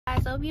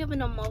So we have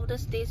been on Mobile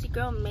Stacy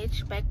Girl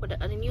Mitch back with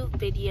a new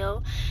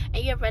video,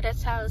 and you read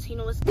that title, so you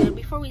know what's good.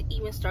 Before we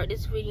even start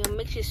this video,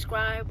 make sure you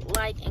subscribe,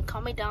 like, and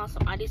comment down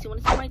some ideas you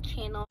want to see on my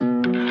channel.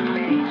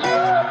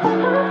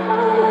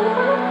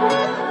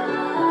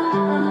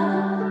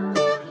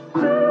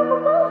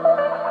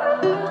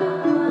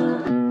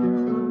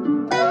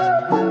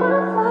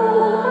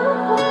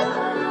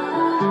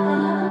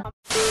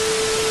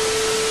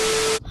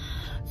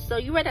 So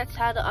you read that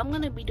title, I'm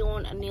gonna be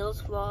doing a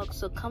nails vlog,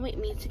 so come with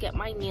me to get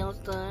my nails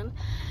done.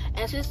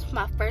 And this is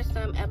my first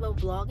time ever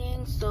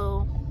vlogging,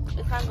 so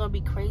it's not gonna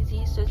be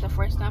crazy. So it's the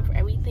first time for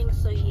everything,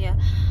 so yeah.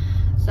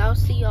 So I'll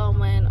see y'all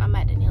when I'm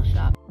at the nail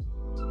shop.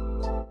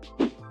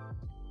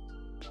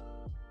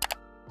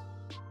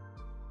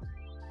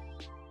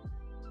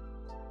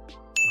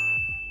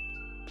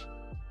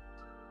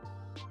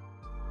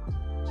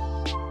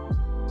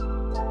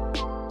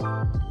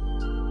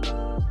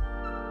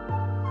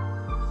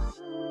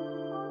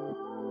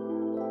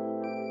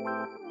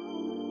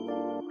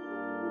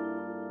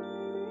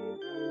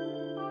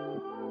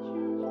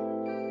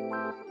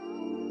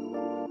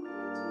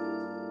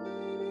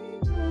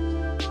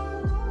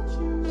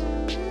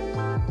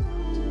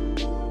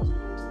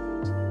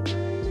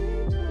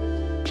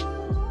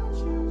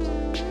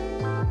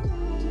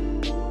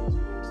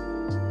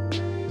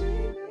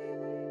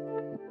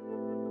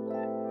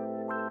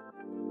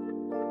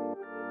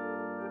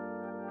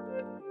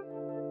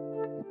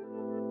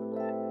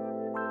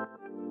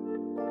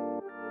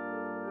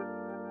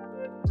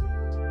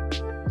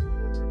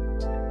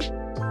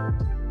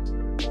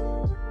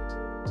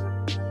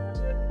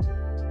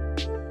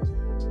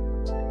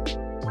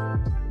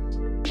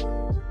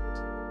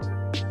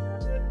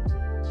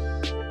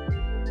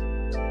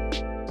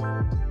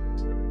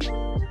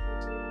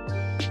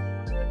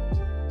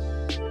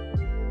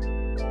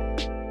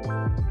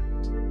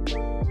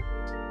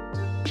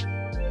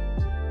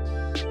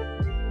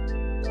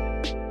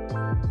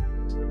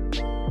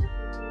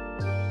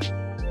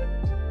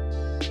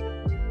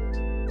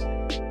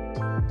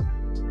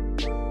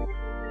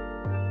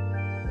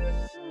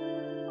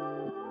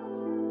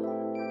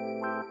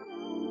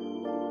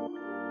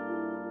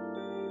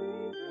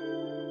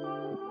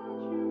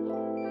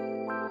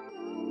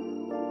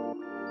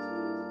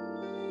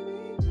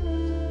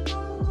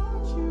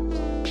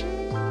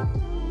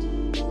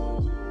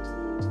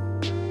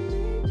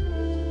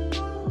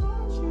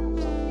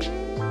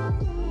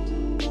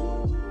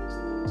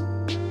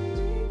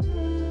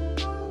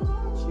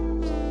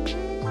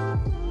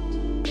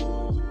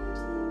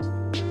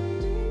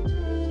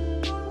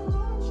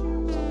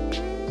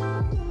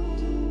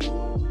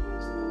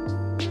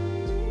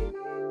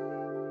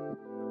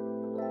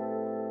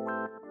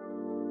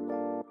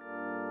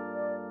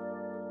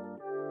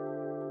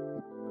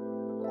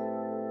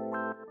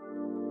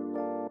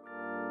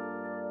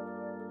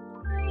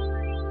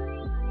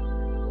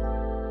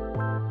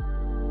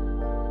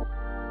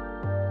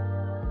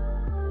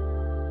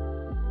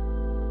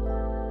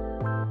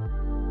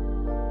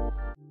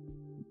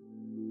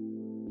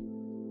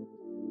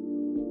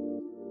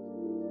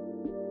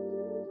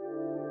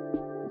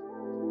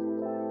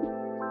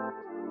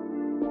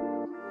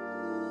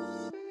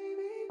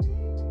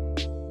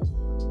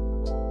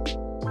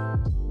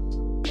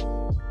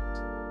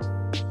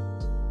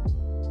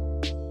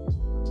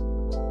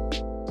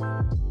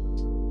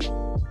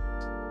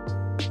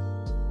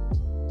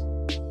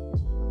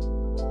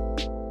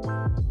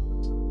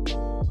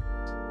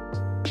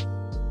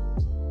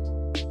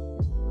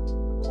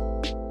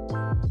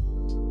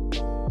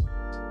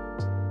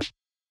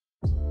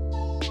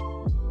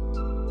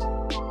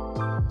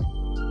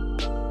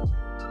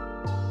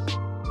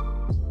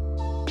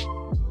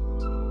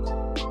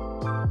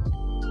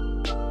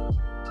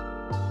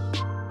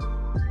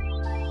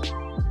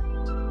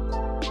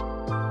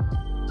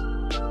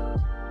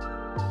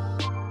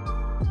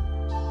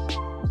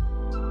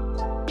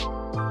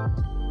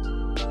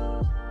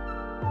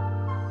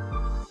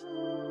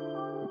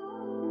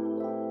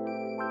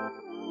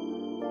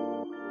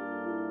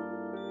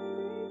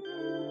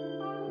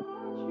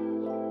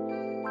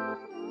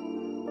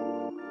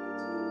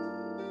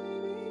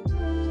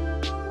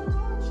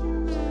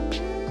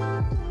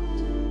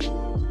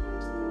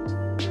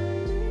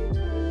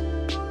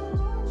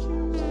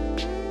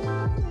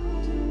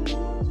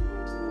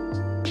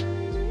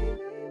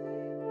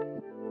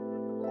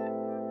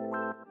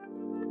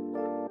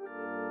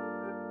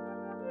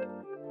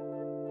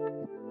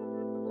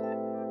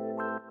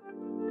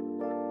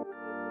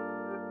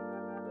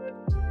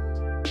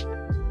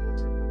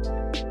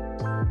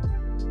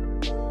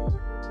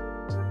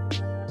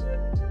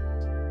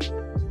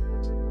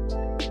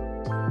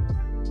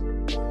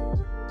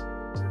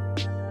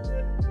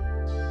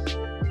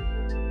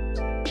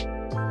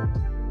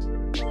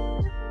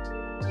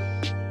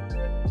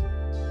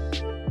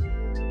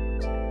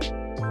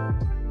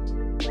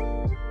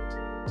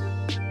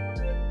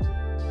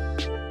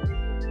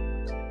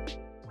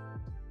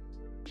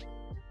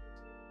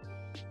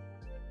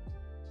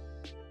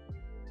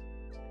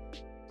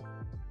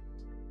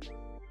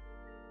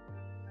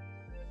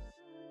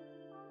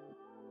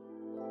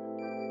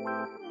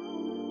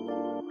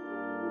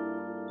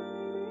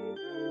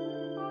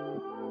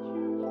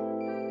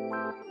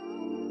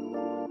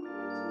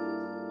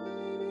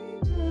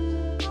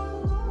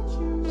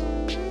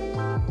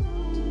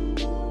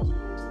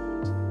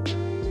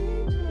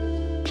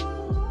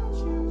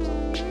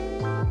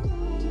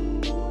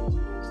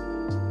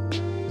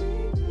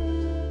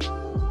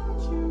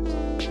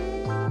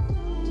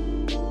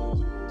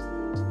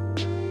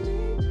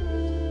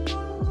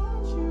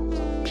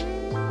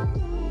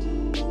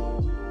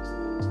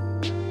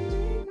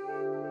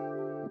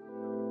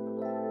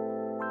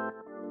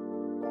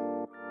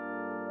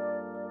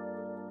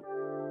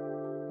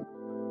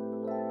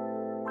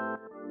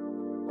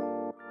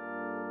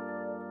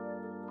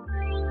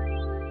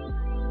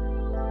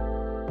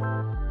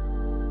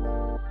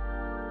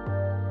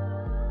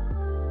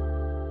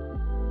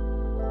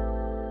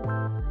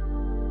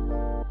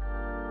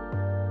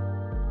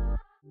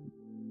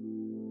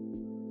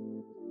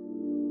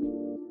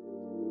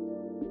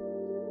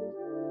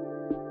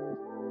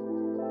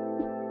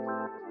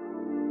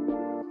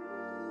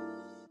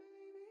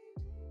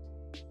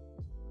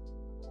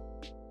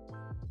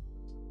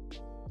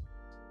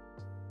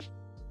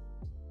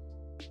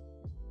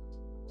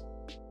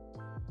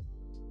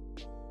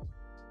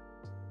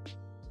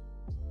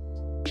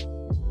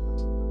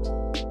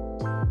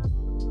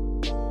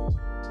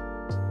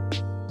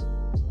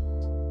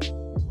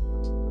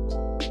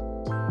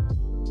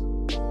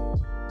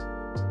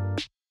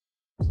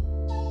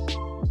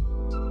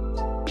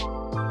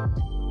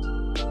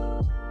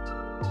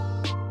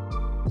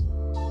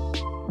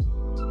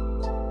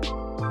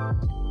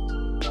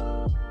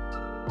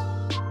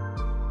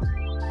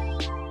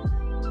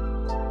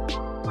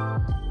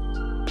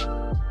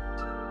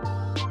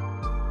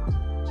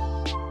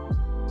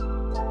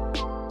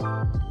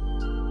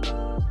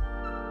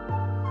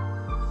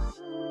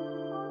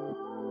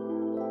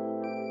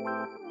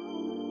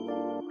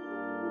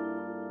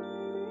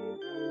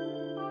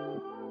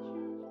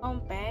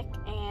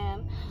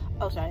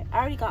 sorry, I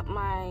already got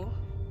my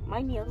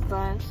nails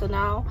done. So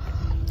now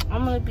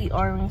I'm gonna be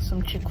ordering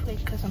some Chick-fil-A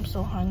because I'm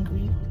so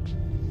hungry.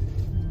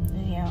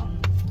 Yeah,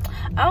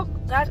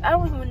 guys, I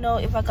don't even know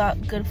if I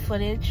got good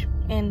footage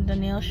in the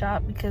nail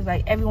shop because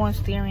like everyone's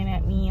staring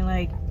at me and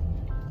like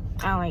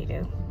I don't like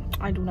that.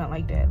 I do not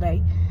like that.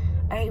 Like,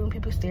 I hate when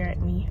people stare at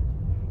me.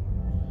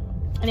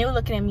 And they were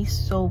looking at me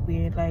so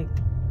weird, like.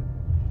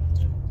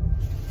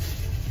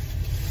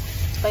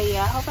 But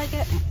yeah, I hope I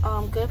get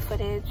good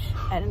footage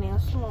at the nail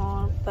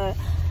salon. But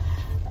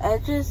I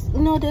just, you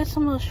know, there's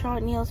some little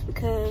short nails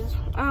because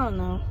I don't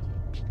know,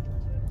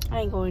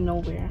 I ain't going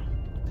nowhere.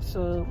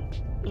 So,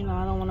 you know,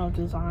 I don't want no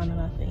design or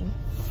nothing.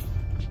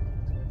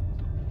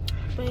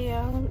 But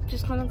yeah, I'm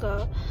just gonna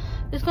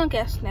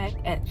get a snack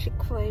at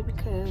Chick-fil-A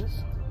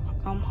because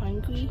I'm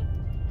hungry.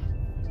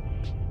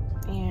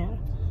 And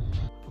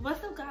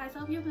what's up, guys? I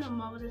hope you're having a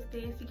marvelous day.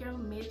 It's your girl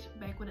Mitch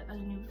back with another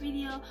new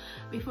video.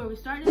 Before we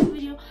start this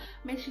video,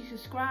 make sure you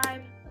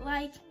subscribe,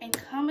 like, and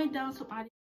comment down some audio.